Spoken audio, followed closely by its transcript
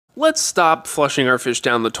let's stop flushing our fish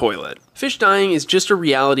down the toilet. Fish dying is just a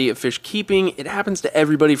reality of fish keeping. It happens to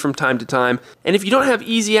everybody from time to time. And if you don't have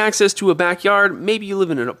easy access to a backyard, maybe you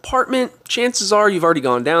live in an apartment, chances are you've already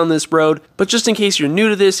gone down this road. But just in case you're new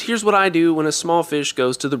to this, here's what I do when a small fish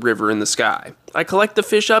goes to the river in the sky. I collect the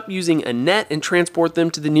fish up using a net and transport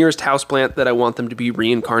them to the nearest houseplant that I want them to be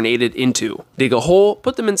reincarnated into. Dig a hole,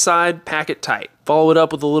 put them inside, pack it tight. Follow it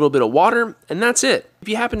up with a little bit of water, and that's it. If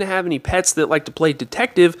you happen to have any pets that like to play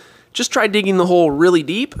detective, just try digging the hole really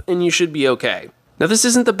deep and you should be okay. Now this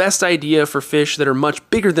isn't the best idea for fish that are much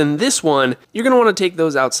bigger than this one. You're going to want to take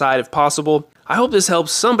those outside if possible. I hope this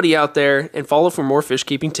helps somebody out there, and follow for more fish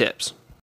keeping tips.